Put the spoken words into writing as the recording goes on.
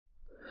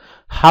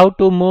how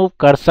to move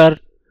cursor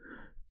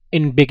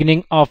in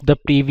beginning of the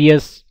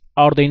previous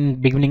or in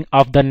beginning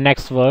of the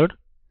next word.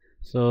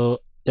 So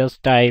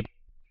just type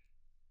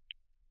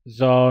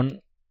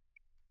John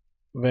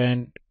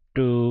went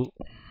to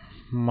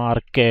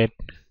market.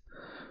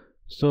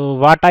 So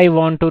what I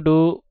want to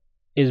do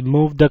is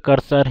move the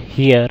cursor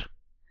here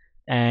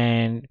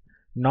and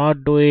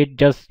not do it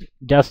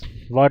just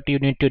what you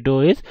need to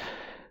do is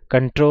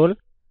control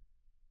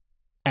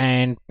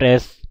and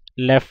press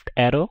left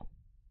arrow,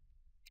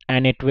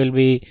 and it will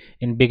be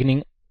in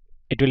beginning,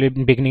 it will be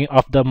in beginning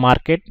of the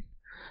market.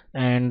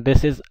 And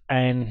this is,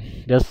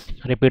 and just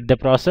repeat the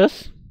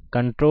process,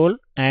 control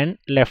and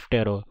left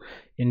arrow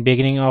in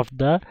beginning of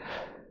the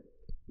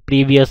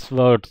previous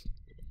words.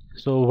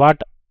 So what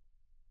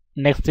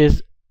next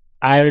is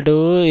I'll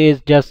do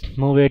is just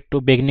move it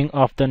to beginning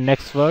of the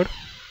next word,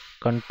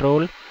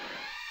 control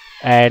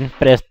and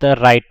press the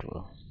right.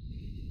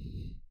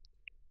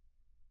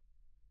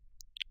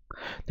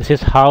 This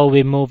is how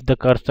we move the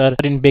cursor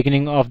in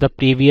beginning of the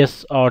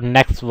previous or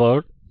next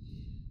word.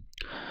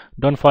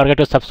 Don't forget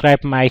to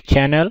subscribe my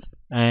channel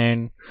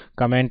and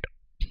comment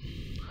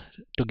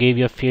to give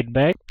your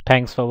feedback.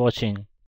 Thanks for watching.